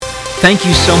Thank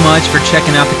you so much for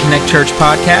checking out the Connect Church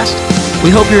podcast. We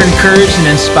hope you're encouraged and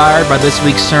inspired by this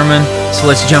week's sermon. So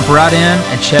let's jump right in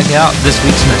and check out this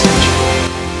week's message.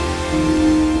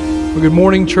 Well, good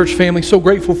morning, church family. So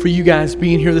grateful for you guys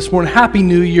being here this morning. Happy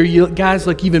New Year. You guys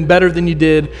look even better than you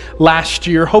did last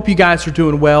year. Hope you guys are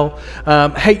doing well.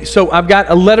 Hey, so I've got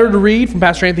a letter to read from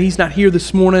Pastor Anthony. He's not here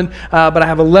this morning, but I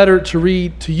have a letter to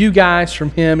read to you guys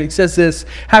from him. It says this: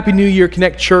 Happy New Year,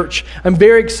 Connect Church. I'm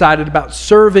very excited about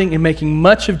serving and making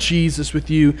much of Jesus with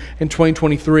you in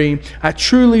 2023. I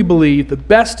truly believe the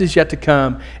best is yet to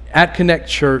come at Connect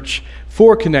Church,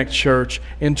 for Connect Church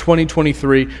in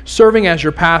 2023. Serving as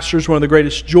your pastor is one of the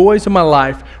greatest joys of my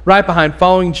life, right behind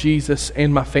following Jesus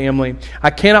and my family. I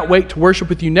cannot wait to worship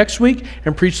with you next week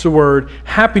and preach the word.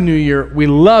 Happy New Year. We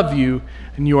love you,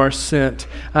 and you are sent.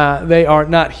 They are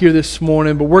not here this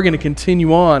morning, but we're going to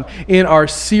continue on in our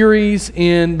series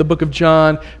in the book of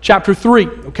John, chapter 3,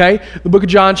 okay? The book of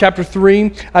John, chapter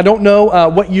 3. I don't know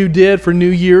what you did for New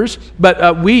Year's,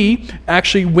 but we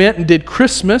actually went and did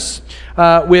Christmas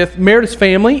with Meredith's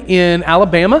family in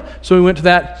Alabama. So we went to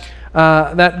that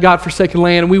God-forsaken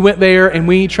land, and we went there and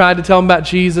we tried to tell them about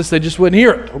Jesus. They just wouldn't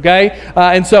hear it, okay?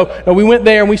 And so we went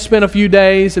there and we spent a few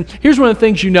days, and here's one of the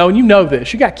things you know, and you know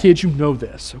this. You got kids, you know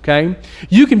this, okay?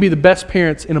 You can be the best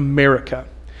parents in America,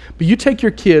 but you take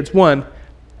your kids, one,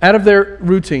 out of their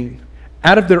routine,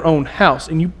 out of their own house,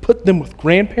 and you put them with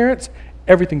grandparents,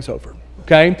 everything's over.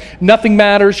 Okay? Nothing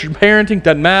matters. Your parenting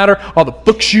doesn't matter. All the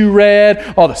books you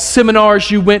read, all the seminars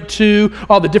you went to,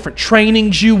 all the different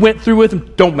trainings you went through with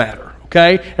them don't matter.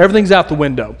 Okay? Everything's out the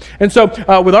window. And so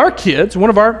with our kids, one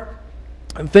of our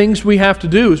things we have to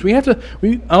do is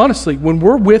we honestly, when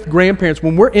we're with grandparents,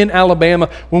 when we're in Alabama,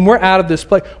 when we're out of this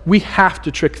place, we have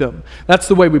to trick them. That's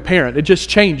the way we parent. It just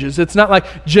changes. It's not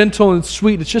like gentle and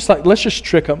sweet. It's just like, let's just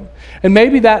trick them. And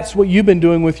maybe that's what you've been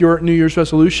doing with your New Year's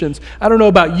resolutions. I don't know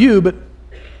about you, but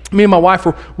me and my wife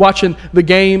were watching the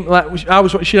game. She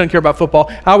doesn't care about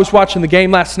football. I was watching the game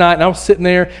last night, and I was sitting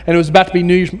there, and it was about to be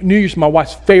New Year's, my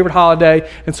wife's favorite holiday.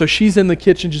 And so she's in the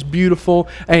kitchen, just beautiful,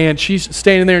 and she's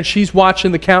standing there, and she's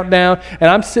watching the countdown. And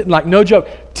I'm sitting like, no joke,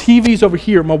 TV's over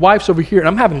here, my wife's over here, and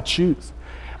I'm having to choose.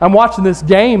 I'm watching this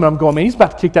game, and I'm going, man, he's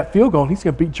about to kick that field goal, and he's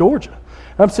going to beat Georgia.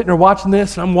 I'm sitting there watching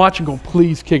this, and I'm watching going,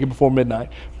 please kick it before midnight.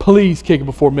 Please kick it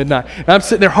before midnight. And I'm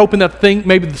sitting there hoping that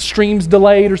maybe the stream's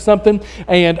delayed or something,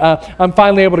 and I'm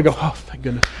finally able to go, oh, thank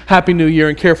goodness, Happy New Year,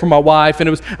 and care for my wife. And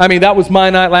that was my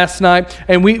night last night,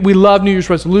 and we love New Year's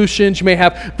resolutions. You may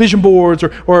have vision boards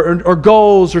or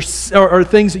goals or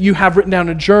things that you have written down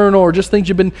in a journal or just things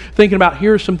you've been thinking about.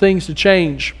 Here are some things to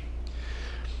change.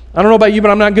 I don't know about you, but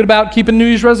I'm not good about keeping New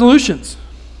Year's resolutions.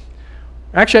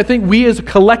 Actually, I think we as a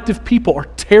collective people are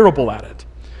terrible at it.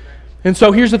 And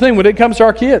so here's the thing, when it comes to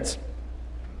our kids,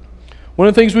 one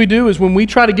of the things we do is when we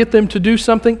try to get them to do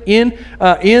something in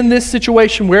this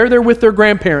situation where they're with their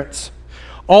grandparents,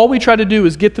 all we try to do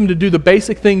is get them to do the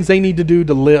basic things they need to do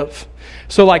to live.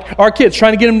 So like our kids,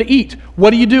 trying to get them to eat.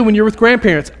 What do you do when you're with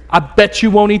grandparents? I bet you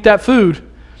won't eat that food.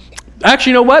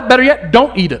 Actually, you know what? Better yet,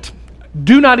 don't eat it.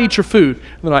 Do not eat your food.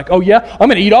 And they're like, oh yeah, I'm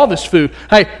going to eat all this food.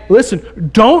 Hey, listen,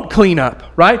 don't clean up,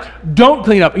 right? Don't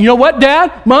clean up. You know what,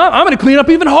 Dad? Mom, I'm going to clean up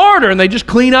even harder. And they just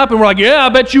clean up, and we're like, yeah, I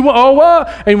bet you will. Oh,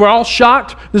 and we're all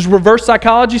shocked. This reverse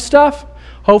psychology stuff.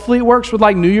 Hopefully it works with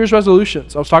like New Year's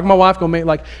resolutions. I was talking to my wife, going,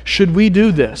 like, should we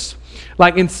do this?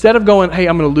 Like, instead of going, hey,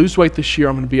 I'm going to lose weight this year,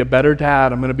 I'm going to be a better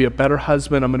dad, I'm going to be a better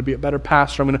husband, I'm going to be a better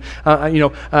pastor, I'm going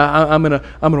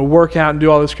to work out and do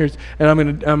all this, and I'm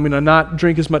going to not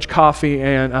drink as much coffee,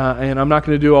 and I'm not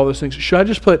going to do all those things. Should I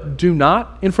just put do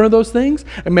not in front of those things,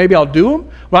 and maybe I'll do them,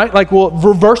 right? Like, will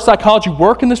reverse psychology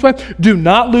work in this way? Do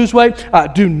not lose weight,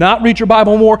 do not read your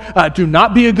Bible more, do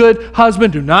not be a good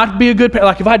husband, do not be a good parent.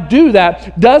 Like, if I do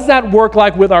that, does that work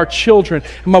like with our children?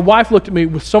 And my wife looked at me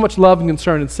with so much love and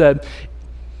concern and said,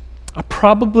 I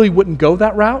probably wouldn't go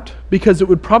that route because it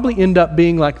would probably end up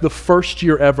being like the first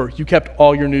year ever you kept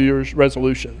all your New Year's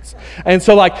resolutions. And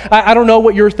so like, I don't know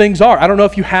what your things are. I don't know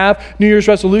if you have New Year's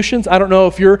resolutions. I don't know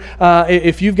if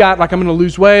you've got like, I'm going to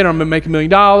lose weight, or I'm going to make $1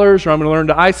 million, or I'm going to learn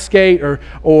to ice skate, or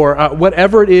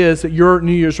whatever it is that your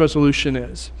New Year's resolution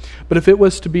is. But if it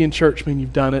was to be in church,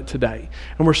 you've done it today.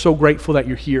 And we're so grateful that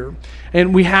you're here.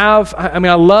 And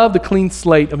I love the clean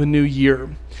slate of a new year.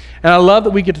 And I love that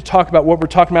we get to talk about what we're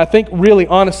talking about. I think really,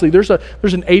 honestly, there's an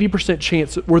 80%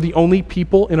 chance that we're the only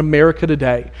people in America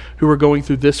today who are going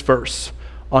through this verse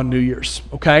on New Year's,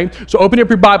 okay? So open up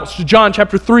your Bibles to John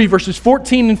chapter 3, verses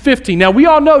 14 and 15. Now, we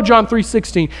all know John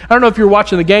 3:16. I don't know if you were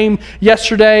watching the game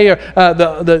yesterday, or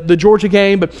the Georgia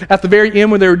game, but at the very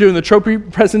end when they were doing the trophy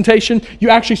presentation, you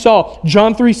actually saw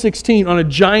John 3:16 on a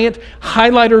giant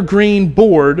highlighter green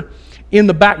board, in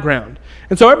the background.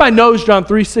 And so everybody knows John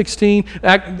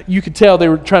 3:16. You could tell they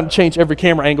were trying to change every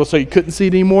camera angle so you couldn't see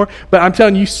it anymore. But I'm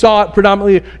telling you, you saw it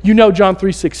predominantly. You know John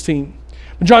 3:16.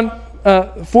 But John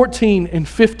 14 and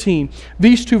 15,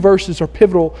 these two verses are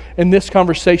pivotal in this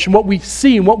conversation. What we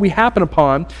see and what we happen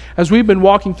upon as we've been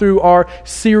walking through our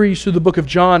series through the book of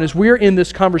John is we're in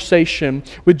this conversation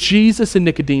with Jesus and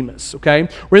Nicodemus, okay?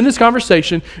 We're in this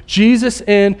conversation, Jesus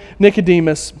and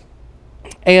Nicodemus.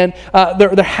 And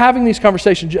they're having these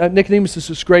conversations. Nicodemus is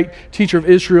this great teacher of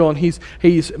Israel, and he's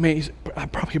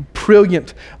probably a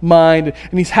brilliant mind.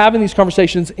 And he's having these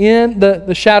conversations in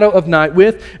the shadow of night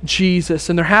with Jesus.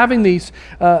 And they're having these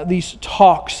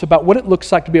talks about what it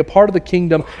looks like to be a part of the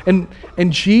kingdom. And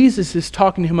Jesus is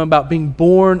talking to him about being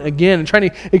born again and trying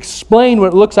to explain what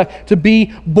it looks like to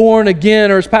be born again.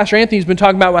 Or as Pastor Anthony's been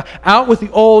talking about, out with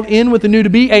the old, in with the new,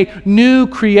 to be a new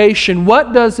creation.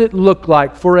 What does it look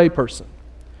like for a person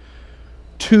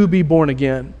to be born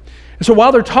again? And so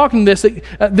while they're talking this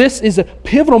is a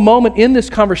pivotal moment in this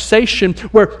conversation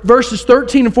where verses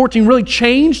 13 and 14 really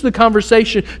change the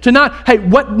conversation to not, hey,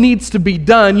 what needs to be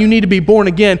done? You need to be born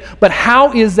again. But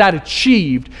how is that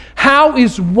achieved? How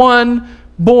is one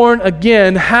born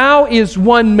again? How is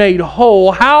one made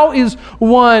whole? How is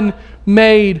one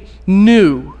made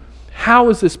new? How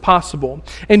is this possible?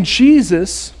 And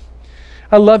Jesus,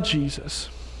 I love Jesus.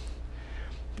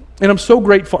 And I'm so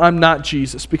grateful I'm not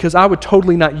Jesus, because I would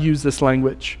totally not use this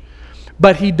language.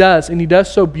 But he does, and he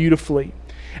does so beautifully.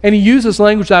 And he uses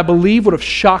language that I believe would have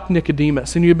shocked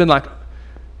Nicodemus. And you've been like,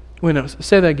 wait, no,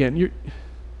 say that again.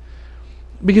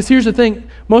 Because here's the thing,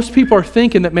 most people are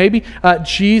thinking that maybe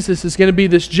Jesus is going to be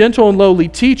this gentle and lowly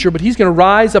teacher, but he's going to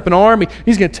rise up an army,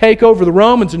 he's going to take over the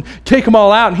Romans and kick them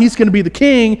all out, and he's going to be the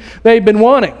king they've been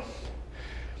wanting.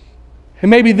 And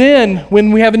maybe then,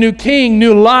 when we have a new king,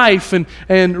 new life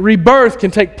and rebirth can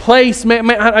take place.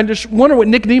 I just wonder what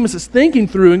Nicodemus is thinking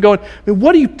through and going,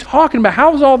 what are you talking about?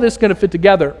 How is all this going to fit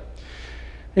together?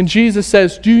 And Jesus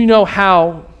says, do you know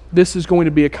how this is going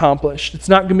to be accomplished? It's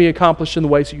not going to be accomplished in the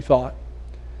ways you thought.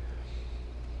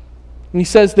 And he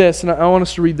says this, and I want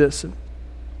us to read this.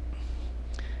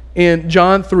 In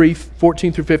John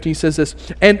 3:14 through 15, he says this,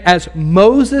 and as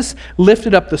Moses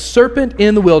lifted up the serpent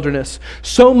in the wilderness,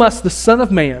 so must the Son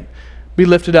of Man be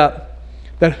lifted up,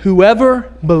 that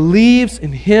whoever believes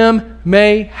in him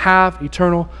may have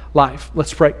eternal life.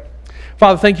 Let's pray.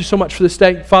 Father, thank you so much for this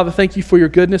day. Father, thank you for your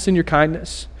goodness and your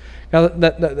kindness. God,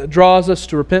 that draws us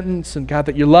to repentance, and God,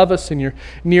 that you love us and you're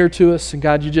near to us, and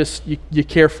God, you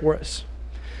care for us.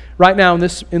 Right now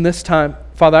in this time,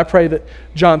 Father, I pray that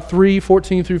John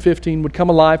 3:14 through 15 would come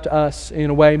alive to us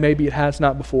in a way maybe it has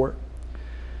not before.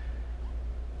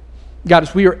 God,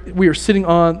 as we are sitting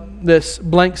on this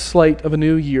blank slate of a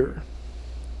new year,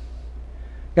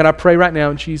 God, I pray right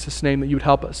now in Jesus' name that you would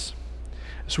help us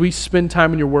as we spend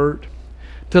time in your word,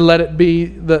 to let it be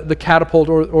the catapult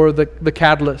or the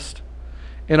catalyst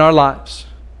in our lives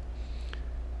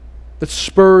that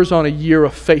spurs on a year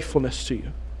of faithfulness to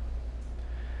you.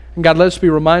 And God, let us be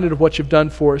reminded of what you've done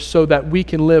for us so that we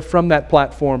can live from that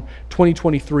platform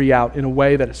 2023 out in a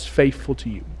way that is faithful to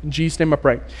you. In Jesus' name I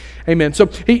pray. Amen. So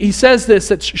he says this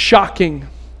that's shocking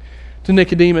to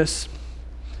Nicodemus.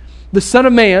 The Son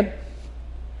of Man,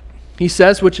 he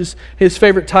says, which is his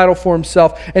favorite title for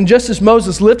himself, and just as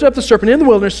Moses lifted up the serpent in the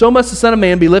wilderness, so must the Son of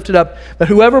Man be lifted up, that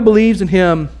whoever believes in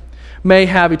him may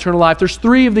have eternal life. There's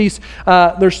three of these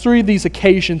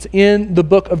occasions in the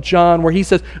book of John where he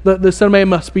says the Son of Man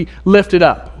must be lifted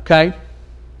up, okay?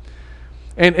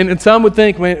 And some would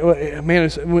think, man,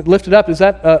 lifted up, is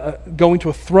that going to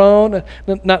a throne?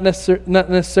 Not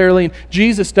necessarily. And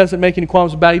Jesus doesn't make any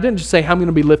qualms about it. He didn't just say, I'm going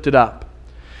to be lifted up.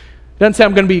 He doesn't say,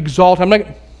 I'm going to be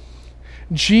exalted.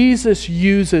 Jesus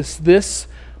uses this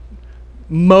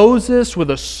Moses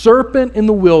with a serpent in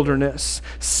the wilderness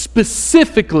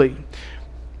specifically.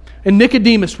 And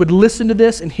Nicodemus would listen to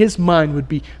this and his mind would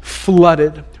be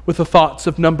flooded with the thoughts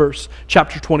of Numbers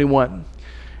chapter 21.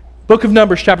 Book of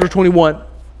Numbers chapter 21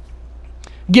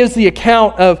 gives the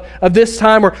account of this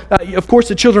time where, of course,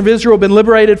 the children of Israel have been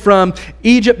liberated from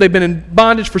Egypt. They've been in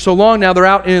bondage for so long. Now they're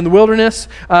out in the wilderness,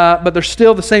 but they're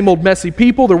still the same old messy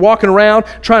people. They're walking around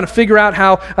trying to figure out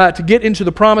how to get into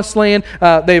the promised land.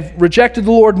 They've rejected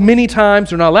the Lord many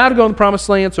times. They're not allowed to go in the promised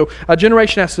land, so a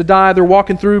generation has to die. They're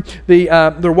walking through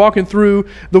the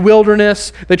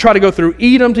wilderness. They try to go through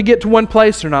Edom to get to one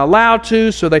place. They're not allowed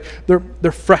to, so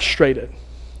they're frustrated.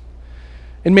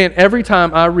 And man, every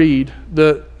time I read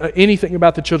anything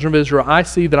about the children of Israel, I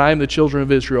see that I am the children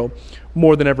of Israel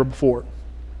more than ever before.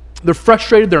 They're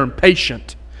frustrated, they're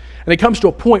impatient, and it comes to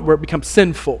a point where it becomes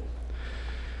sinful.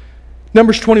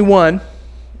 Numbers 21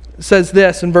 says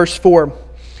this in verse 4.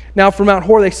 Now from Mount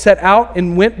Hor they set out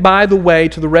and went by the way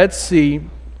to the Red Sea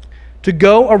to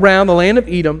go around the land of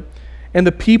Edom, and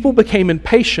the people became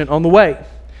impatient on the way.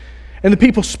 And the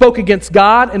people spoke against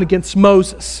God and against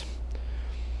Moses.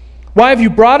 Why have you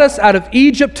brought us out of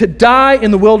Egypt to die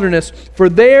in the wilderness? For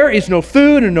there is no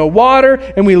food and no water,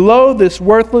 and we loathe this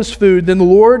worthless food. Then the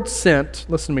Lord sent,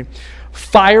 listen to me,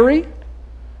 fiery,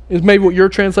 is maybe what your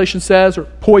translation says, or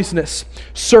poisonous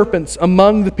serpents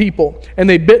among the people, and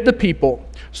they bit the people,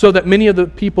 so that many of the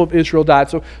people of Israel died.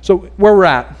 So where we're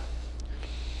at,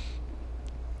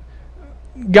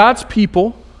 God's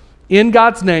people, in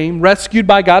God's name, rescued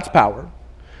by God's power,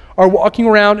 are walking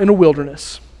around in a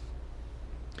wilderness,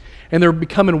 and they're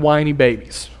becoming whiny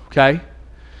babies, okay?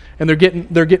 And they're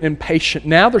getting impatient.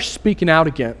 Now they're speaking out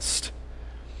against,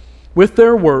 with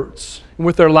their words and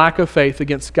with their lack of faith,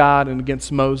 against God and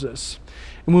against Moses.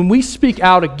 And when we speak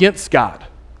out against God,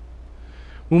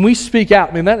 when we speak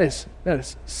out, man, that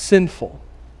is sinful.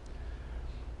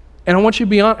 And I want you to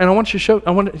be on, and I want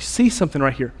to see something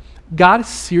right here. God is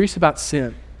serious about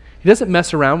sin. He doesn't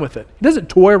mess around with it. He doesn't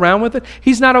toy around with it.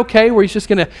 He's not okay where he's just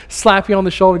going to slap you on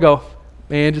the shoulder and go,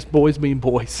 man, just boys being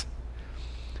boys.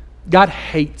 God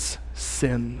hates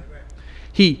sin.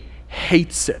 He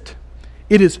hates it.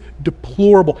 It is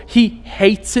deplorable. He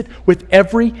hates it with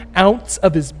every ounce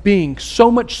of his being, so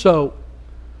much so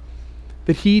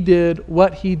that he did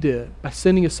what he did by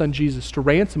sending his son Jesus to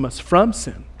ransom us from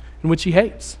sin, in which he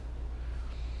hates.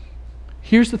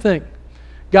 Here's the thing.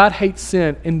 God hates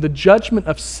sin, and the judgment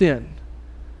of sin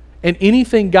and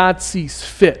anything God sees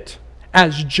fit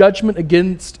as judgment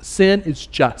against sin is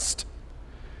just.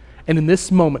 And in this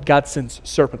moment, God sends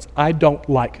serpents. I don't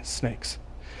like snakes.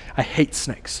 I hate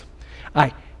snakes.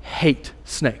 I hate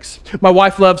snakes. My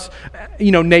wife loves,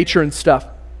 nature and stuff.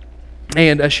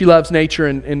 And she loves nature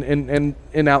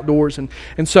and outdoors.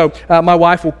 And so my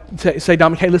wife will say,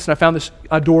 Dominic, hey, listen, I found this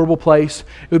adorable place.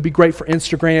 It would be great for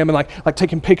Instagram and like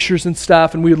taking pictures and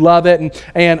stuff, and we would love it.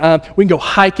 And we can go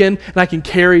hiking, and I can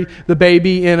carry the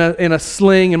baby in a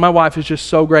sling. And my wife is just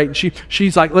so great. And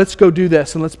she's like, let's go do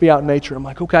this, and let's be out in nature. I'm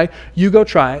like, okay, you go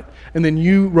try it, and then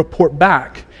you report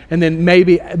back. And then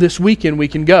maybe this weekend we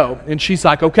can go. And she's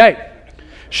like, okay.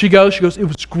 She goes, it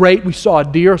was great. We saw a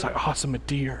deer. I was like, awesome, a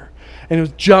deer. And it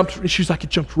was jumped. She's like, it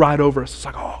jumped right over us. It's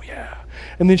like, oh yeah.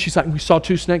 And then she's like, we saw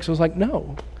 2 snakes. I was like,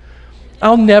 no,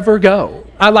 I'll never go.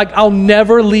 I'll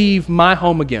never leave my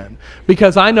home again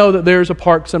because I know that there's a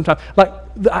park sometime.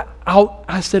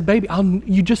 I said, baby,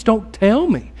 you just don't tell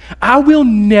me. I will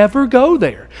never go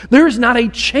there. There is not a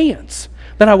chance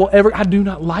that I do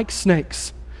not like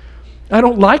snakes. I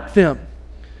don't like them.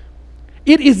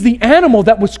 It is the animal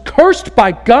that was cursed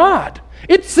by God.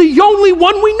 It's the only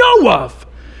one we know of.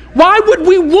 Why would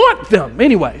we want them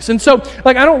anyways? And so,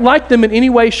 I don't like them in any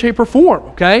way, shape, or form,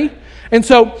 okay? And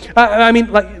so,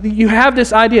 you have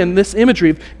this idea and this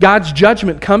imagery of God's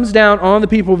judgment comes down on the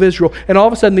people of Israel, and all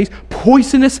of a sudden these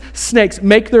poisonous snakes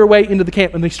make their way into the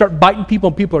camp, and they start biting people,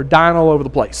 and people are dying all over the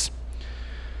place.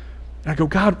 And I go,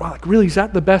 God, really, is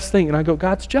that the best thing? And I go,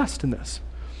 God's just in this.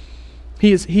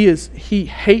 He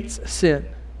hates sin.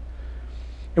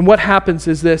 And what happens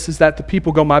is that the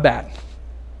people go, my bad.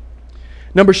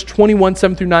 Numbers 21,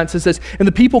 7-9 says this, and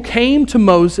the people came to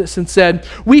Moses and said,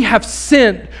 we have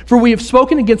sinned, for we have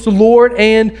spoken against the Lord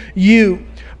and you.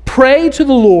 Pray to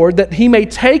the Lord that he may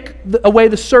take away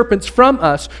the serpents from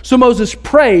us. So Moses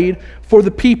prayed for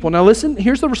the people. Now listen,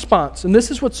 here's the response, and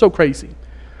this is what's so crazy.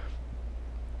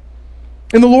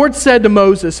 And the Lord said to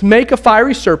Moses, make a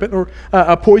fiery serpent, or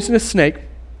a poisonous snake,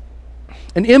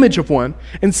 an image of one,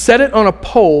 and set it on a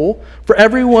pole for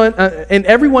everyone, and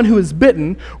everyone who is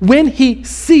bitten, when he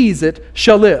sees it,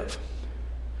 shall live.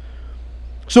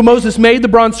 So Moses made the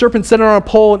bronze serpent, set it on a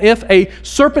pole, and if a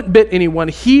serpent bit anyone,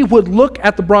 he would look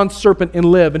at the bronze serpent and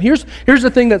live. And here's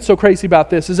the thing that's so crazy about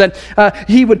this, is that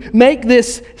he would make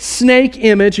this snake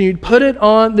image, and you'd put it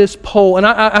on this pole. And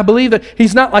I believe that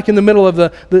he's not like in the middle of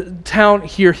the town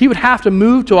here. He would have to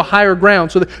move to a higher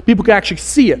ground so that people could actually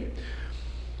see it.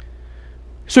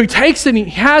 So he takes it and he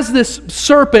has this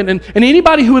serpent, and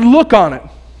anybody who would look on it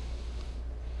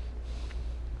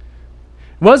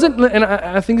wasn't, and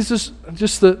I think this is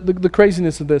just the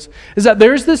craziness of this, is that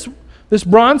there's this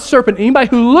bronze serpent, anybody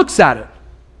who looks at it,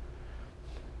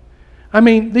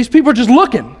 these people are just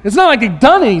looking. It's not like they've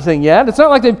done anything yet. It's not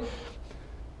like they've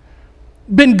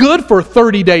been good for a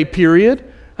 30-day period.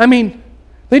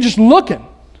 They're just looking.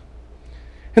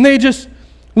 And they just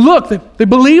look, they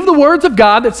believe the words of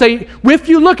God that say, if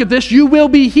you look at this, you will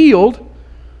be healed.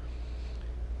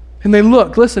 And they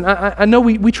look. Listen, I know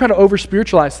we try to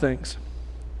over-spiritualize things.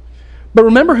 But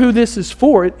remember who this is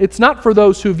for. It's not for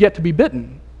those who have yet to be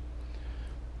bitten.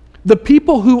 The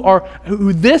people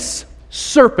who this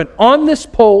serpent on this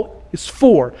pole is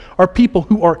for are people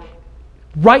who are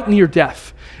right near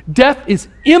death. Death is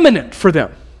imminent for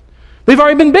them. They've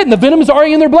already been bitten. The venom is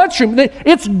already in their bloodstream.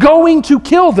 It's going to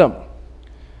kill them.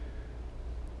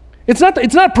 It's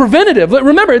not preventative.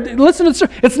 Remember, listen to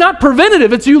this. It's not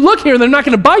preventative. It's you look here and they're not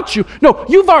going to bite you. No,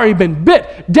 you've already been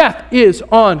bit. Death is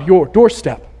on your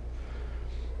doorstep.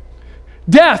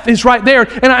 Death is right there.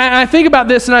 And I think about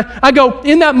this and I go,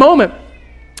 in that moment,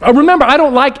 remember, I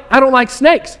don't like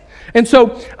snakes. And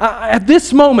so at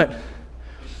this moment,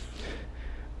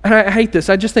 and I hate this,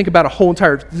 I just think about a whole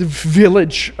entire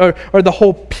village or the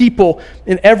whole people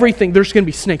and everything. There's going to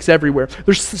be snakes everywhere.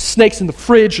 There's snakes in the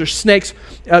fridge. There's snakes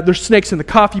in the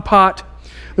coffee pot.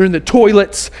 They're in the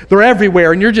toilets. They're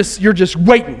everywhere, and you're just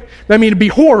waiting. I mean, it'd be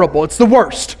horrible. It's the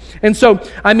worst. And so,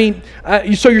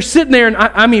 so you're sitting there,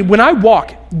 and when I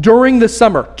walk during the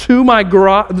summer to my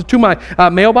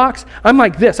mailbox, I'm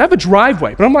like this. I have a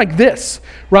driveway, but I'm like this,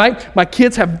 right? My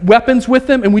kids have weapons with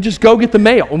them, and we just go get the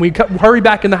mail, and we hurry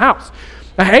back in the house.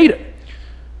 I hate it.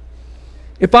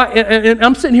 And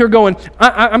I'm sitting here going,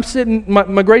 I'm sitting,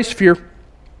 my greatest fear.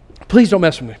 Please don't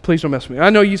mess with me. Please don't mess with me. I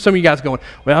know some of you guys are going,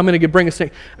 well, I'm going to bring a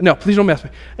snake. No, please don't mess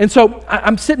with me. And so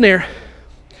I'm sitting there,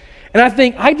 and I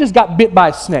think, I just got bit by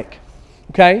a snake,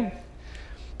 okay?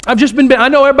 I've just been bit. I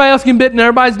know everybody else getting bitten.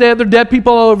 Everybody's dead. There are dead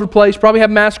people all over the place. Probably have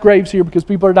mass graves here because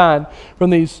people are dying from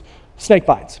these snake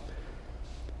bites.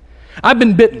 I've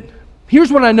been bitten.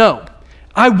 Here's what I know.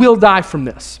 I will die from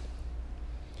this.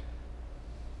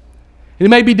 And it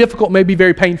may be difficult, it may be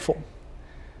very painful.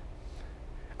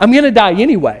 I'm going to die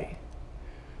anyway.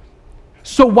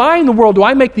 So why in the world do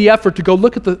I make the effort to go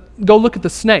look at the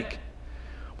snake?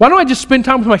 Why don't I just spend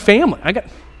time with my family?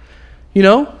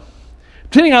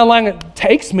 Depending on how long it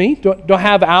takes me, do I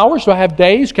have hours? Do I have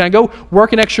days? Can I go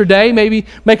work an extra day, maybe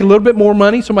make a little bit more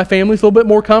money so my family's a little bit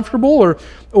more comfortable?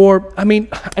 Or I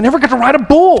never got to ride a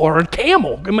bull or a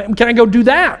camel. Can I go do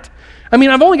that?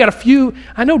 I've only got a few.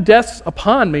 I know death's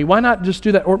upon me. Why not just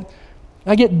do that? Or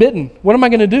I get bitten. What am I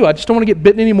going to do? I just don't want to get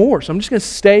bitten anymore. So I'm just going to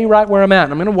stay right where I'm at.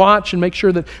 I'm going to watch and make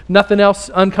sure that nothing else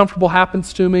uncomfortable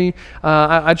happens to me.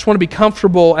 I just want to be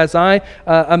comfortable as I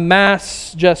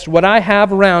amass just what I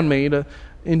have around me to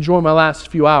enjoy my last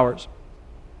few hours.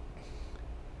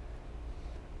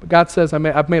 But God says,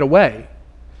 I've made a way.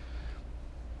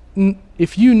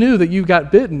 If you knew that you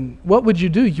got bitten, what would you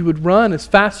do? You would run as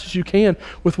fast as you can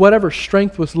with whatever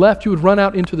strength was left. You would run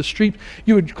out into the street.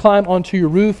 You would climb onto your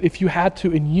roof if you had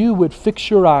to, and you would fix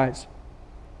your eyes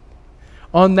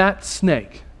on that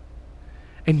snake,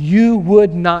 and you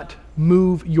would not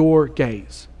move your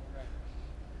gaze.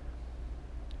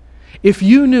 If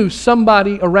you knew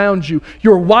somebody around you,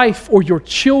 your wife or your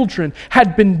children,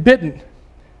 had been bitten,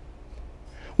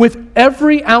 with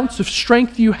every ounce of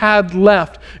strength you had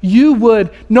left, you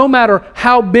would, no matter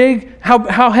how big,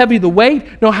 how heavy the weight,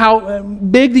 how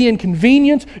big the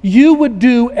inconvenience, you would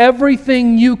do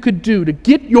everything you could do to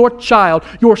get your child,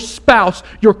 your spouse,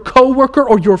 your coworker,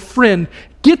 or your friend,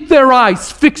 get their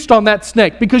eyes fixed on that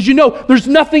snake, because there's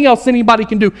nothing else anybody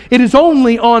can do. It is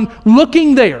only on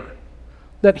looking there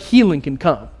that healing can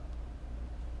come.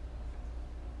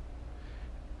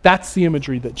 That's the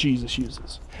imagery that Jesus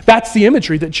uses. That's the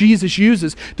imagery that Jesus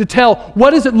uses to tell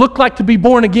what does it look like to be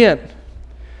born again.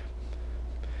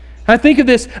 I think of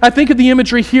the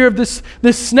imagery here of this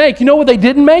snake. You know what they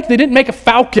didn't make? They didn't make a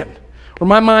falcon. Or in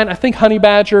my mind, I think honey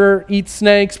badger eats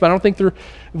snakes, but I don't think they're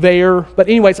there. But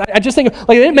anyways, I just think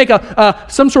they didn't make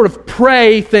some sort of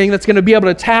prey thing that's going to be able to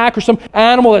attack, or some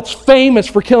animal that's famous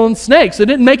for killing snakes. They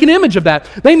didn't make an image of that.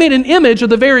 They made an image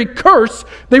of the very curse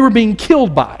they were being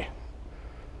killed by.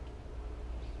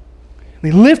 They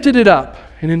lifted it up,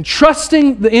 and in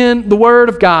trusting in the Word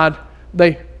of God,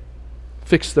 they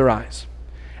fixed their eyes,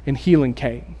 and healing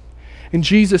came. And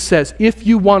Jesus says, if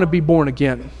you want to be born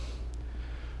again,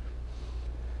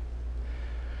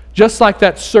 just like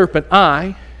that serpent,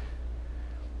 I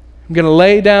am going to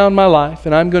lay down my life,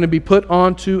 and I'm going to be put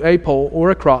onto a pole or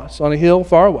a cross on a hill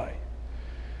far away.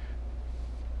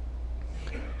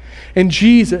 And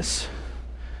Jesus,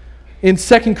 in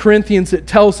 2 Corinthians, it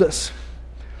tells us,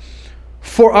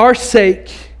 for our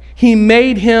sake, He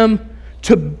made Him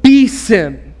to be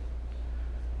sin,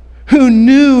 who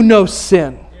knew no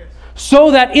sin, so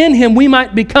that in Him we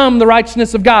might become the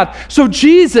righteousness of God. So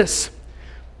Jesus,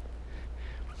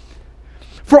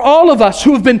 for all of us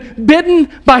who have been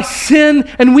bitten by sin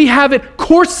and we have it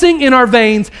coursing in our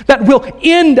veins that will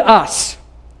end us,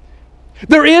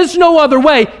 There is no other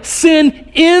way.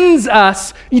 Sin ends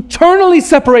us eternally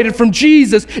separated from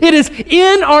Jesus. It is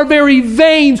in our very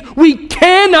veins. We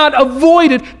cannot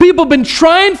avoid it. People have been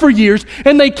trying for years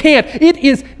and they can't.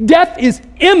 Death is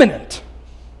imminent.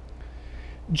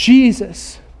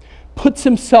 Jesus puts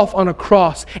himself on a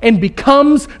cross and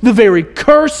becomes the very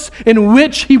curse in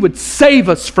which he would save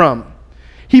us from.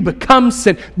 He becomes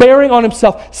sin, bearing on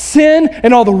himself sin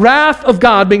and all the wrath of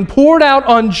God being poured out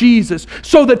on Jesus,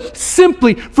 so that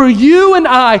simply for you and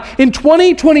I in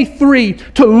 2023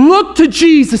 to look to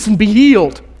Jesus and be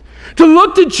healed, to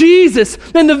look to Jesus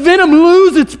and the venom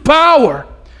lose its power.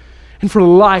 And for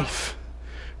life,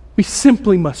 we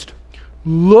simply must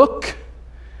look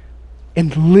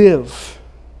and live.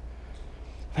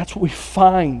 That's what we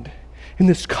find in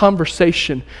this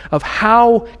conversation of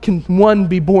how can one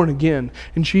be born again.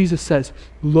 And Jesus says,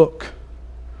 look.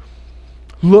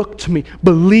 Look to me.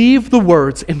 Believe the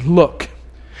words and look.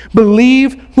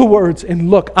 Believe the words and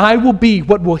look. I will be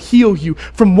what will heal you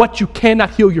from what you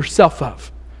cannot heal yourself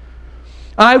of.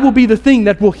 I will be the thing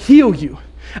that will heal you.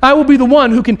 I will be the one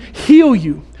who can heal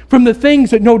you from the things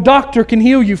that no doctor can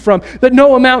heal you from, that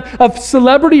no amount of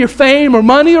celebrity or fame or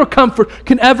money or comfort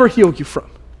can ever heal you from.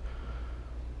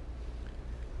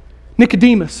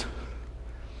 Nicodemus,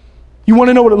 you want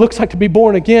to know what it looks like to be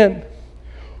born again?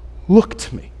 Look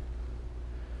to me.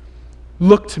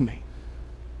 Look to me.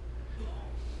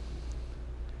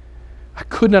 I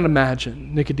could not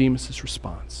imagine Nicodemus'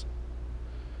 response.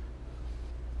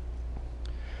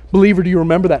 Believer, do you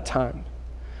remember that time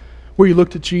where you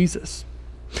looked at Jesus?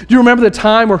 Do you remember the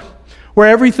time where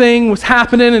everything was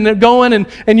happening and going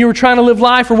and you were trying to live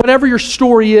life or whatever your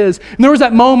story is, and there was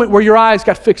that moment where your eyes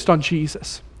got fixed on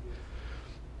Jesus?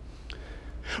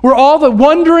 Where all the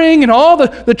wondering and all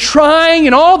the trying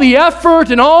and all the effort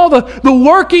and all the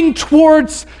working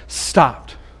towards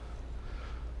stopped.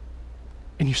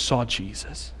 And you saw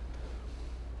Jesus.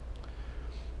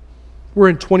 We're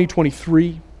in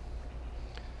 2023.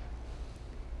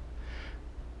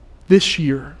 This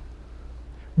year,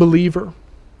 believer,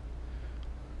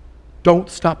 don't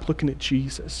stop looking at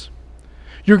Jesus.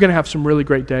 You're going to have some really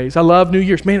great days. I love New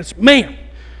Year's. Man,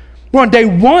 we're on day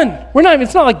one.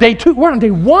 It's not like day two. We're on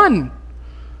day one.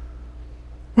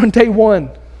 We're on day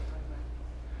one.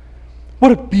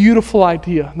 What a beautiful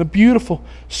idea, and the beautiful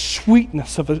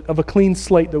sweetness of a clean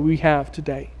slate that we have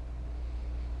today.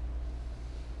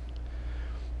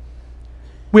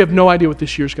 We have no idea what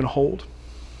this year's going to hold.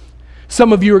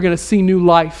 Some of you are going to see new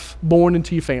life born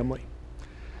into your family.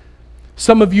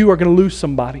 Some of you are going to lose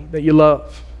somebody that you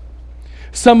love.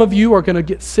 Some of you are going to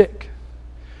get sick.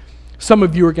 Some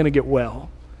of you are going to get well.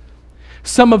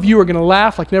 Some of you are going to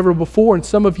laugh like never before, and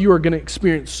some of you are going to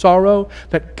experience sorrow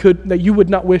that you would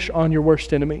not wish on your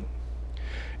worst enemy.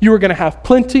 You are going to have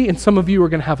plenty, and some of you are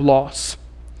going to have loss.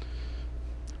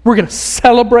 We're going to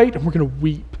celebrate, and we're going to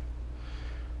weep.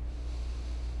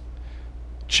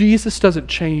 Jesus doesn't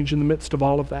change in the midst of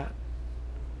all of that.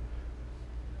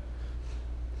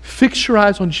 Fix your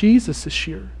eyes on Jesus this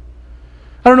year.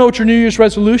 I don't know what your New Year's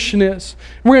resolution is.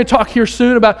 We're going to talk here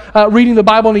soon about reading the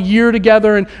Bible in a year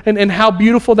together and how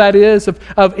beautiful that is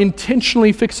of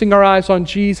intentionally fixing our eyes on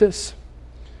Jesus.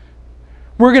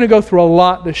 We're going to go through a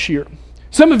lot this year.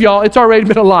 Some of y'all, it's already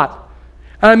been a lot.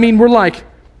 I mean, we're like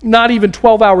not even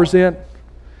 12 hours in,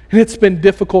 and it's been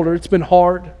difficult or it's been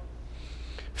hard.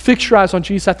 Fix your eyes on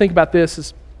Jesus. I think about this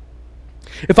as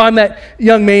if I'm that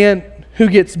young man who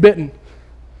gets bitten.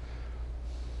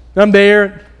 I'm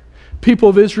there, people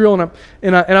of Israel,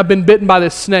 and I've been bitten by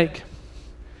this snake.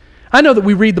 I know that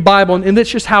we read the Bible, and that's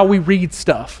just how we read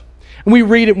stuff. And we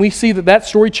read it, and we see that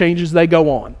story changes, they go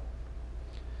on.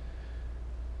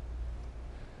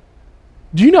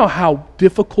 Do you know how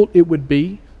difficult it would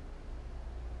be?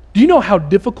 Do you know how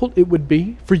difficult it would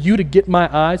be for you to get my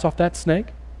eyes off that snake?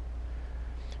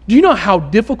 Do you know how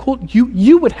difficult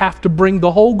you would have to bring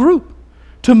the whole group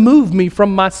to move me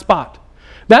from my spot?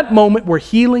 That moment where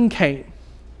healing came.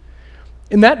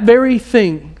 And that very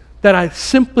thing that I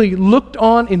simply looked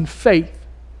on in faith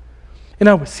and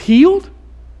I was healed.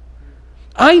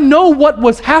 I know what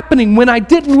was happening when I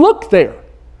didn't look there.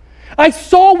 I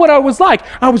saw what I was like.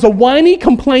 I was a whiny,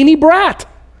 complainy brat.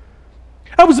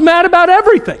 I was mad about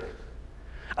everything.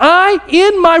 I,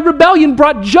 in my rebellion,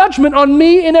 brought judgment on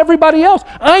me and everybody else.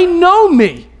 I know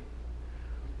me.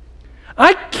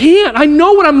 I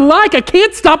know what I'm like. I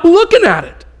can't stop looking at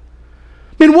it.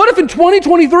 I mean, what if in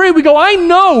 2023 we go, I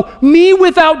know me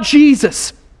without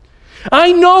Jesus.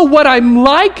 I know what I'm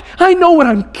like. I know what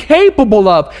I'm capable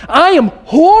of. I am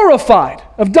horrified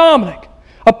of Dominic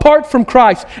apart from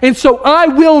Christ. And so I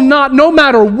will not, no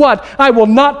matter what, I will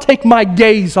not take my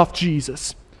gaze off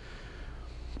Jesus.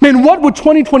 Man, what would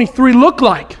 2023 look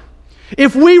like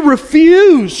if we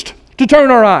refused to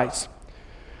turn our eyes?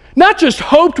 Not just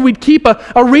hoped we'd keep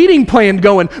a reading plan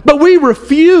going, but we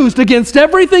refused against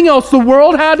everything else the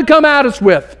world had to come at us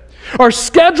with. Our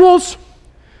schedules,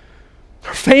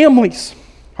 our families,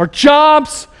 our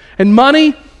jobs, and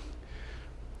money.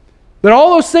 That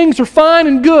all those things are fine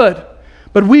and good,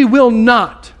 but we will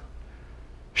not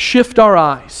shift our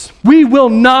eyes. We will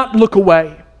not look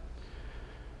away.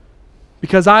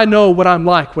 Because I know what I'm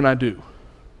like when I do.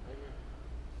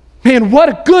 Man, what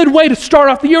a good way to start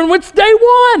off the year, and it's day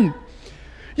one.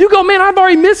 You go, man, I've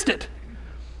already missed it.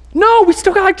 No, we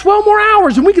still got like 12 more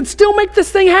hours, and we can still make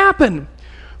this thing happen.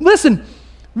 Listen,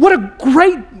 what a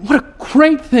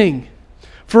great thing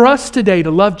for us today to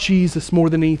love Jesus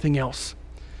more than anything else.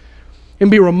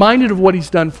 And be reminded of what He's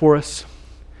done for us.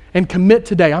 And commit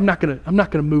today, I'm not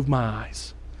gonna move my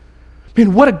eyes.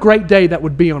 Man, what a great day that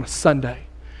would be on a Sunday.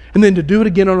 And then to do it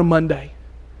again on a Monday.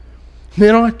 And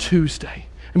then on a Tuesday.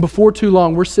 And before too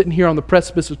long, we're sitting here on the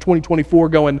precipice of 2024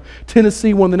 going,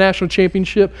 Tennessee won the national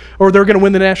championship, or they're going to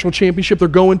win the national championship. They're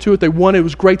going to it. They won it. It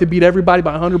was great. They beat everybody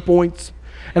by 100 points.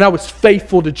 And I was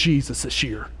faithful to Jesus this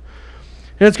year.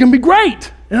 And it's going to be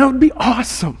great. And it would be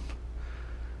awesome.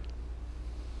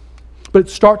 But it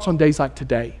starts on days like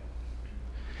today.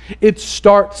 It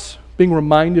starts being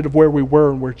reminded of where we were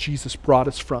and where Jesus brought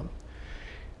us from.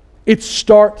 It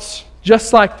starts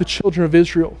just like the children of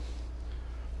Israel.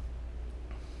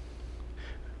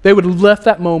 They would have left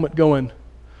that moment going,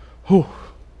 whew.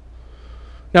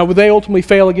 Now, would they ultimately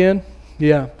fail again?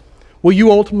 Yeah. Will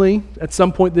you ultimately, at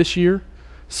some point this year,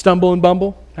 stumble and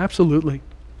bumble? Absolutely.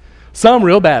 Some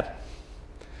real bad.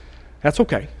 That's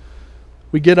okay.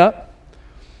 We get up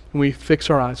and we fix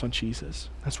our eyes on Jesus.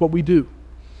 That's what we do.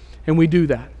 And we do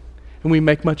that. And we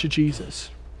make much of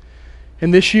Jesus.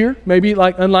 And this year, maybe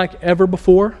unlike ever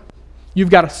before,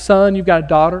 you've got a son, you've got a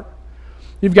daughter,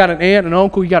 you've got an aunt, an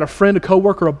uncle, you've got a friend, a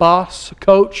coworker, a boss, a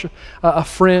coach, a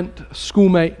friend, a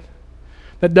schoolmate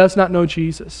that does not know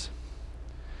Jesus.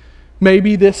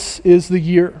 Maybe this is the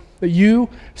year that you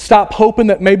stop hoping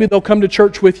that maybe they'll come to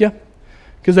church with you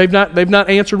because they've not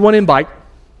answered one invite.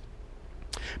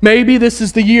 Maybe this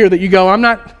is the year that you go,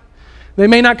 they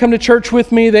may not come to church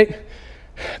with me,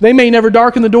 they may never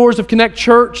darken the doors of Connect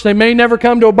Church. They may never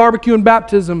come to a barbecue and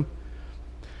baptism.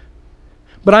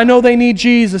 But I know they need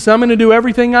Jesus. I'm going to do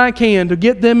everything I can to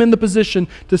get them in the position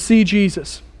to see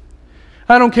Jesus.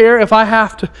 I don't care if I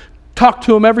have to talk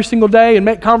to them every single day and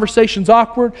make conversations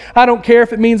awkward. I don't care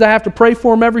if it means I have to pray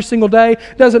for them every single day.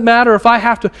 It doesn't matter if I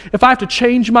have to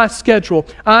change my schedule.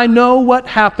 I know what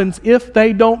happens if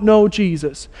they don't know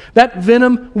Jesus. That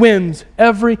venom wins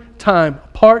every time,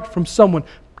 apart from someone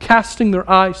casting their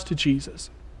eyes to Jesus.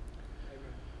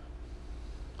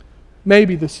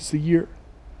 Maybe this is the year.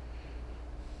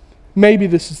 Maybe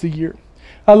this is the year.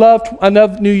 I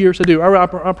love New Year's. I do.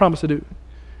 I promise I do.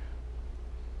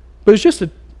 But it's just a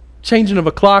changing of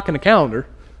a clock and a calendar.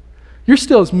 You're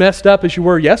still as messed up as you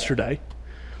were yesterday.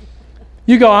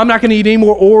 You go, I'm not going to eat any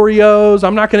more Oreos.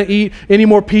 I'm not going to eat any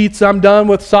more pizza. I'm done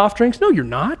with soft drinks. No, you're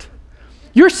not.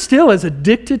 You're still as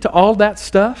addicted to all that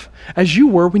stuff as you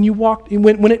were when you walked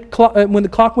when the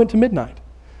clock went to midnight.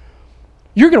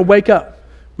 You're going to wake up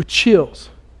with chills,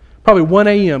 probably 1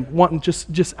 a.m. wanting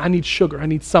just I need sugar. I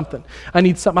need something.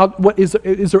 What is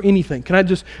there anything? Can I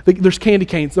just? There's candy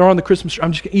canes. They're on the Christmas tree.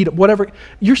 I'm just going to eat them. Whatever.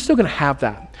 You're still going to have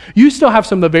that. You still have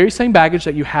some of the very same baggage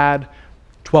that you had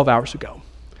 12 hours ago.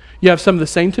 You have some of the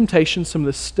same temptations, some of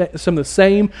the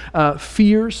same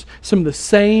fears, some of the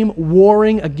same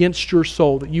warring against your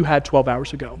soul that you had 12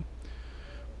 hours ago.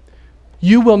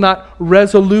 You will not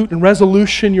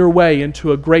resolution your way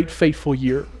into a great faithful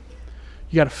year.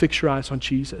 You got to fix your eyes on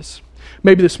Jesus.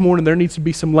 Maybe this morning there needs to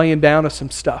be some laying down of some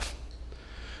stuff.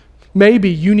 Maybe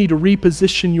you need to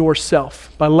reposition yourself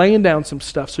by laying down some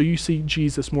stuff so you see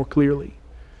Jesus more clearly.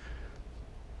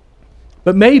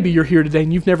 But maybe you're here today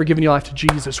and you've never given your life to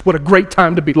Jesus. What a great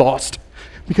time to be lost,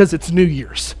 because it's New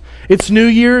Year's. It's New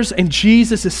Year's and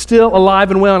Jesus is still alive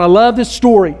and well. And I love this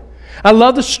story. I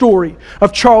love the story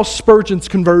of Charles Spurgeon's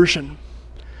conversion.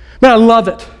 Man, I love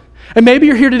it. And maybe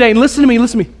you're here today and listen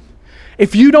to me.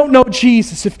 If you don't know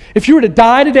Jesus, if you were to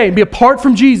die today and be apart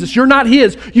from Jesus, you're not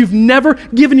His. You've never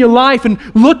given your life and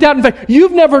looked out in faith.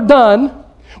 You've never done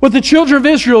what the children of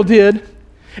Israel did.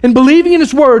 And believing in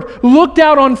His Word, looked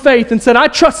out on faith and said, I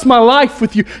trust my life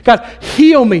with you. God,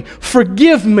 heal me,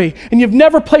 forgive me. And you've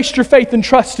never placed your faith and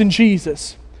trust in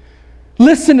Jesus.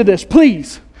 Listen to this,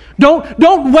 please.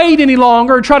 Don't wait any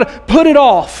longer and try to put it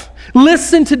off.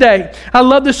 Listen today. I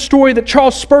love this story that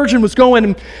Charles Spurgeon was going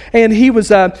and it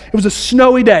was a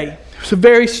snowy day. It was a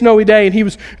very snowy day, and he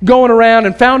was going around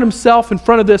and found himself in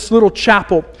front of this little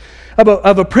chapel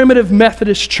of a primitive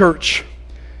Methodist church.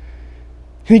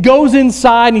 And he goes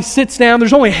inside and he sits down.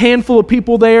 There's only a handful of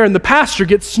people there, and the pastor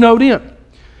gets snowed in.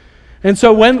 And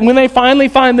so when they finally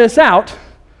find this out,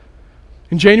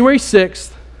 in January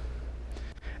 6th,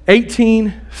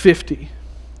 1850,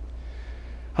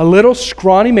 a little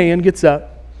scrawny man gets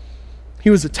up. He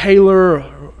was a tailor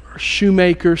or a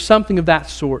shoemaker, something of that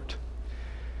sort.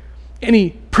 And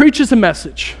he preaches a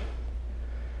message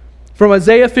from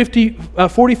Isaiah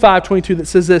 45:22 that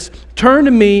says this, "Turn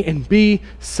to me and be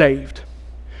saved,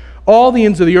 all the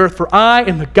ends of the earth, for I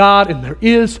am the God and there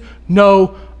is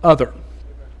no other."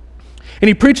 And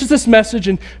he preaches this message,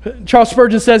 and Charles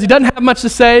Spurgeon says he doesn't have much to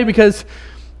say because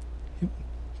he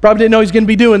probably didn't know he's going to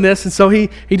be doing this, and so he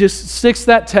just sticks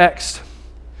that text.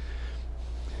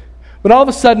 But all of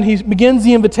a sudden, he begins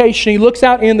the invitation. He looks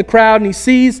out in the crowd, and he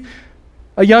sees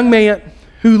a young man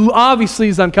who obviously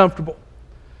is uncomfortable,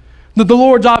 that the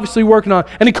Lord's obviously working on,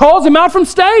 and he calls him out from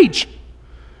stage.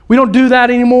 We don't do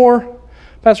that anymore.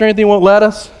 Pastor Anthony won't let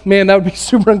us. Man, that would be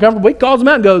super uncomfortable. He calls him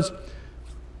out and goes,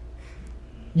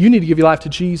 "You need to give your life to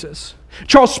Jesus."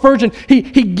 Charles Spurgeon, he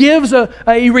gives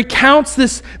he recounts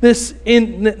this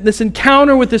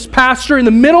encounter with this pastor in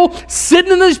the middle,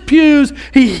 sitting in these pews.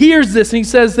 He hears this and he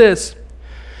says this.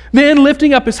 Then,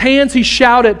 lifting up his hands, he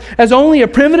shouted, as only a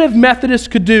primitive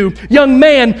Methodist could do, "Young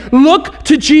man, look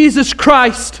to Jesus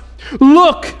Christ.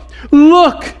 Look,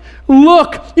 look,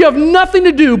 look. You have nothing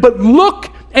to do but look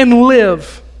and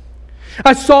live."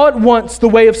 I saw at once the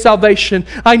way of salvation.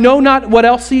 I know not what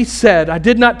else he said. I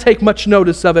did not take much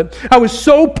notice of it. I was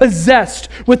so possessed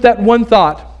with that one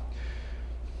thought.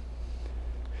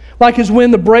 Like as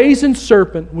when the brazen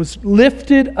serpent was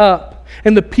lifted up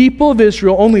and the people of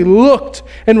Israel only looked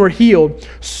and were healed,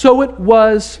 so it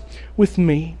was with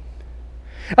me.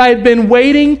 I had been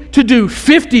waiting to do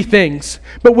 50 things,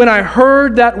 but when I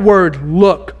heard that word,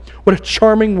 look, what a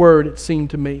charming word it seemed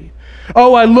to me.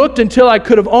 Oh, I looked until I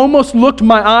could have almost looked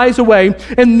my eyes away,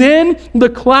 and then the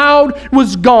cloud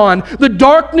was gone. The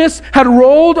darkness had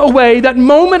rolled away. That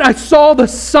moment I saw the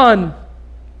sun.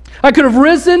 I could have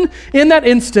risen in that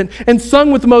instant and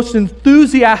sung with the most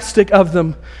enthusiastic of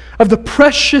them, of the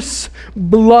precious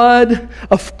blood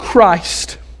of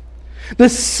Christ. The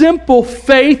simple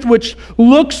faith which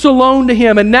looks alone to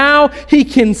Him, and now He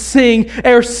can sing.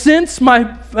 Ere since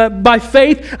by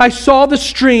faith I saw the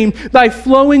stream, Thy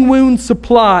flowing wounds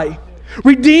supply.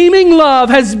 Redeeming love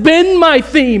has been my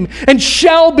theme, and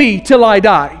shall be till I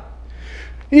die.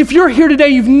 If you're here today,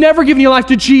 you've never given your life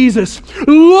to Jesus,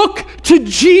 look to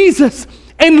Jesus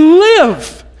and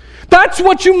live. That's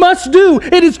what you must do.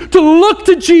 It is to look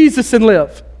to Jesus and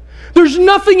live. There's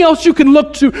nothing else you can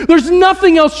look to. There's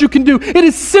nothing else you can do. It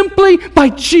is simply by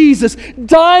Jesus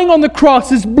dying on the cross,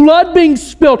 His blood being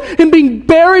spilled, and being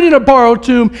buried in a borrowed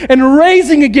tomb, and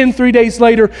raising again 3 days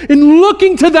later, and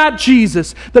looking to that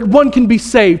Jesus that one can be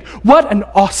saved. What an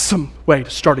awesome way to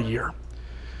start a year.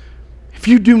 If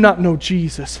you do not know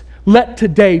Jesus, let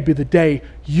today be the day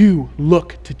you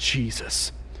look to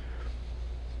Jesus.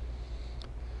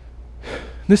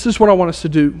 This is what I want us to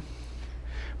do.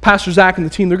 Pastor Zach and the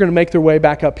team, they're going to make their way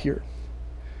back up here.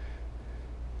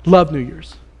 Love New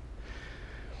Year's.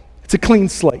 It's a clean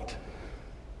slate.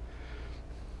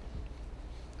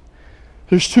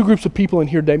 There's two groups of people in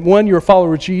here today. One, you're a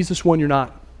follower of Jesus. One, you're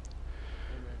not.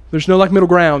 There's no middle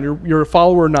ground. You're a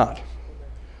follower or not.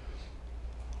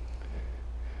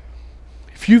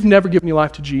 If you've never given your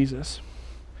life to Jesus,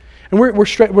 and we're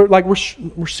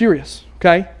serious,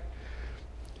 okay?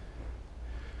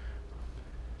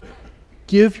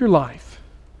 Give your life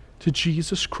to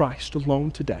Jesus Christ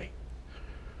alone today.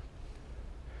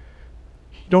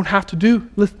 You don't have to do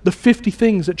the 50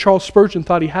 things that Charles Spurgeon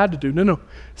thought he had to do. No.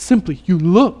 Simply, you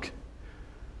look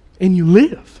and you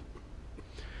live.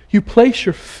 You place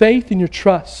your faith and your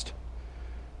trust.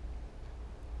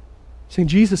 Saying,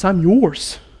 Jesus, I'm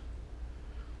yours.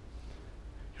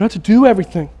 You don't have to do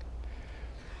everything.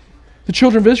 The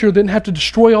children of Israel didn't have to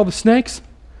destroy all the snakes.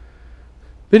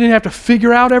 They didn't have to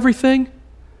figure out everything.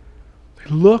 They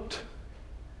looked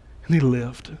and they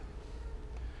lived.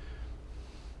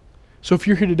 So if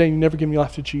you're here today and you've never given your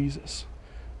life to Jesus,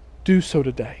 do so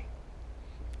today.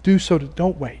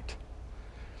 Don't wait.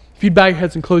 If you'd bow your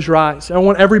heads and close your eyes, I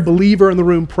want every believer in the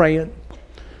room praying.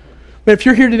 But if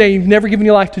you're here today and you've never given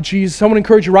your life to Jesus, I want to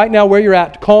encourage you right now where you're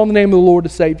at to call on the name of the Lord to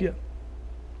save you.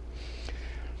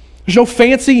 There's no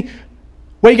fancy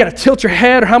way you got to tilt your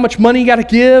head or how much money you got to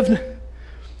give.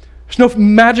 There's no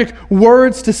magic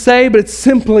words to say, but it's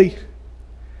simply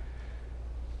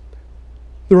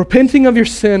the repenting of your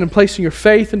sin and placing your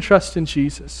faith and trust in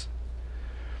Jesus.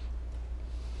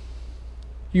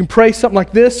 You can pray something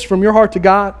like this from your heart to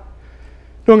God.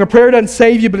 Knowing a prayer doesn't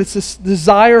save you, but it's this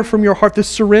desire from your heart, this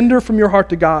surrender from your heart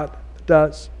to God that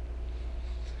does.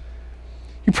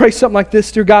 You pray something like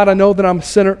this: Dear God, I know that I'm a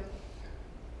sinner.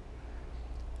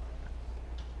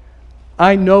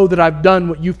 I know that I've done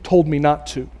what you've told me not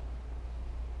to.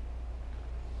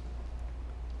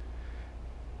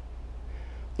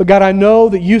 But God, I know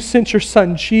that you sent your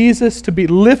Son Jesus to be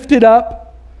lifted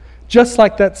up just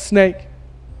like that snake,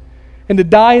 and to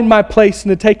die in my place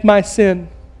and to take my sin,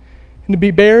 and to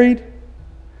be buried,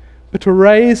 but to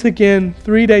rise again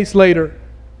 3 days later.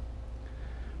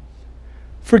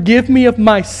 Forgive me of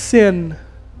my sin.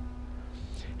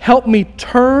 Help me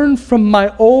turn from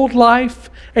my old life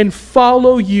and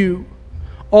follow you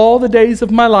all the days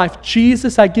of my life.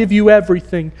 Jesus, I give you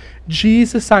everything.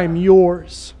 Jesus, I am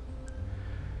yours.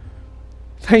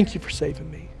 Thank you for saving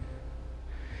me.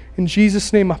 In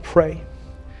Jesus' name I pray.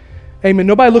 Amen.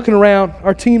 Nobody looking around.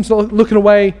 Our team's looking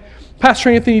away. Pastor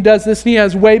Anthony does this, and he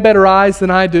has way better eyes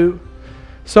than I do.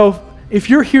 So if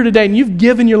you're here today and you've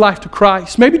given your life to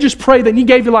Christ, maybe just pray that you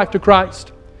gave your life to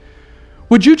Christ.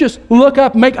 Would you just look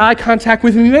up, make eye contact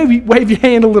with me, maybe wave your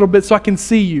hand a little bit so I can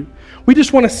see you? We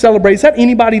just want to celebrate. Is that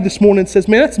anybody this morning that says,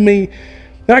 man, that's me,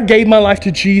 and I gave my life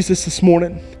to Jesus this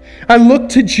morning? I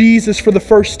looked to Jesus for the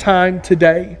first time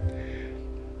today.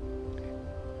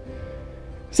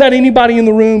 Is that anybody in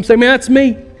the room? Say, man, that's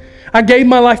me. I gave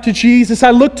my life to Jesus.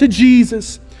 I looked to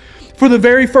Jesus for the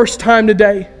very first time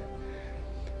today.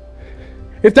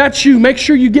 If that's you, make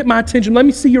sure you get my attention. Let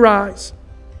me see your eyes.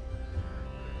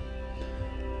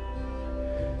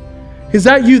 Is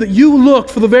that you, that you looked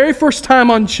for the very first time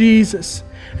on Jesus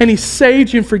and He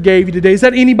saved you and forgave you today? Is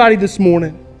that anybody this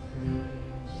morning?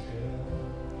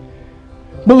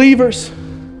 Believers,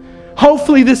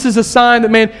 hopefully this is a sign that,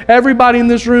 man, everybody in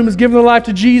this room has given their life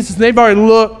to Jesus and they've already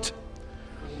looked.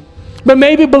 But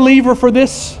maybe, believer, for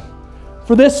this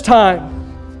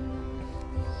time,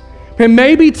 and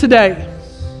maybe today,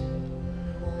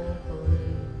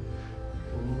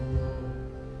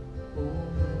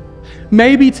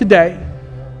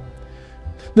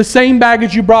 the same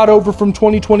baggage you brought over from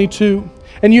 2022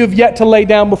 and you have yet to lay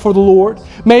down before the Lord.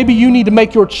 Maybe you need to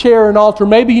make your chair an altar.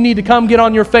 Maybe you need to come get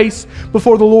on your face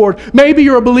before the Lord. Maybe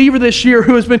you're a believer this year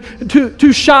who has been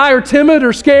too shy or timid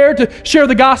or scared to share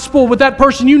the gospel with that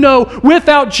person you know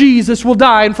without Jesus will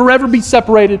die and forever be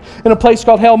separated in a place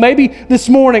called hell. Maybe this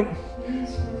morning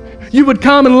you would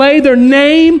come and lay their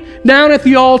name down at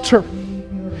the altar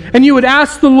and you would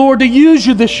ask the Lord to use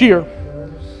you this year.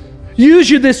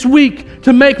 Use you this week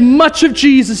to make much of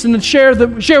Jesus and to share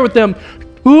with them.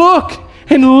 Look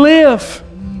and live.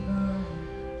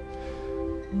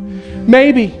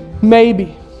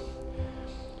 Maybe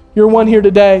you're one here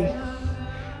today.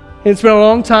 And it's been a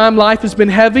long time. Life has been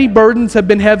heavy. Burdens have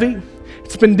been heavy.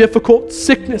 It's been difficult.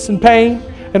 Sickness and pain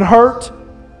and hurt.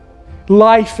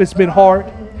 Life has been hard.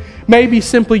 Maybe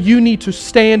simply you need to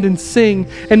stand and sing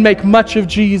and make much of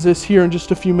Jesus here in just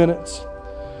a few minutes.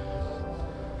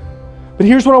 But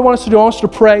here's what I want us to do. I want us to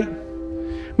pray.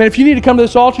 Man, if you need to come to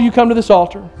this altar, you come to this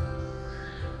altar.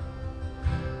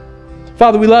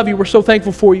 Father, we love you. We're so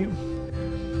thankful for you.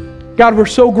 God, we're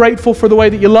so grateful for the way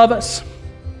that you love us.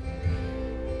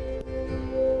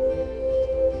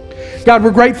 God,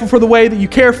 we're grateful for the way that you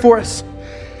care for us,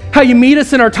 how you meet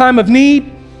us in our time of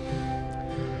need.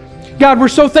 God, we're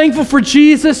so thankful for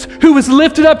Jesus, who was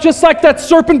lifted up just like that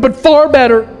serpent, but far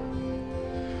better,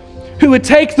 who would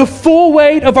take the full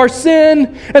weight of our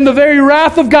sin and the very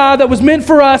wrath of God that was meant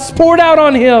for us, poured out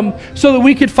on Him so that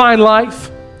we could find life.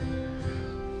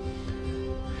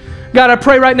 God, I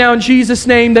pray right now in Jesus'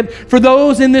 name that for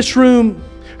those in this room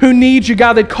who need you,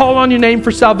 God, they'd call on your name for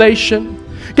salvation.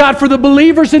 God, for the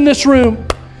believers in this room,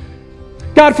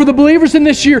 God, for the believers in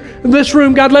this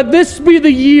room, God, let this be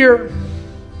the year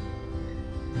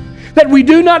that we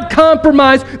do not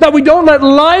compromise, that we don't let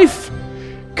life,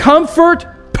 comfort,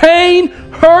 pain,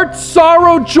 hurt,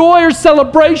 sorrow, joy, or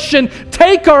celebration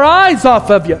take our eyes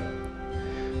off of you.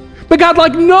 But God,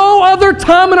 like no other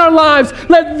time in our lives,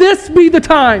 let this be the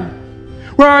time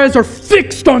where our eyes are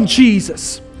fixed on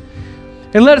Jesus.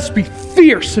 And let us be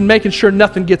fierce in making sure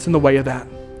nothing gets in the way of that.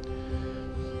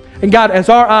 And God, as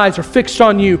our eyes are fixed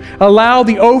on you, allow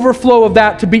the overflow of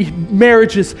that to be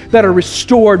marriages that are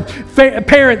restored,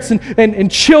 parents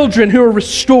and children who are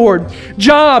restored,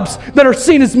 jobs that are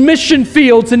seen as mission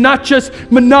fields and not just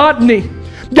monotony.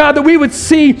 God, that we would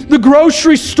see the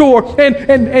grocery store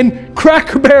and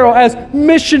Cracker Barrel as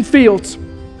mission fields.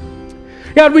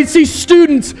 God, we'd see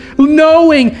students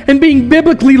knowing and being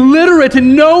biblically literate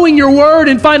and knowing your word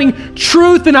and finding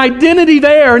truth and identity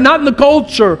there, not in the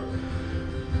culture.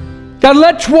 God,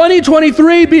 let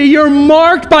 2023 be a year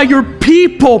marked by your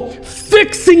people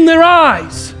fixing their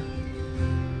eyes.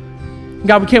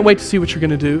 God, we can't wait to see what you're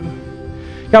going to do.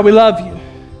 God, we love you.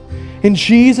 In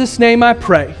Jesus' name I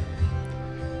pray.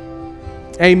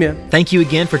 Amen. Thank you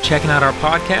again for checking out our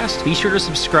podcast. Be sure to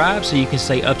subscribe so you can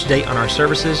stay up to date on our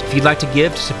services. If you'd like to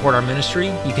give to support our ministry,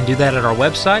 you can do that at our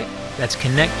website. That's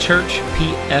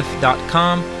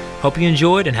connectchurchpf.com. Hope you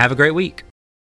enjoyed and have a great week.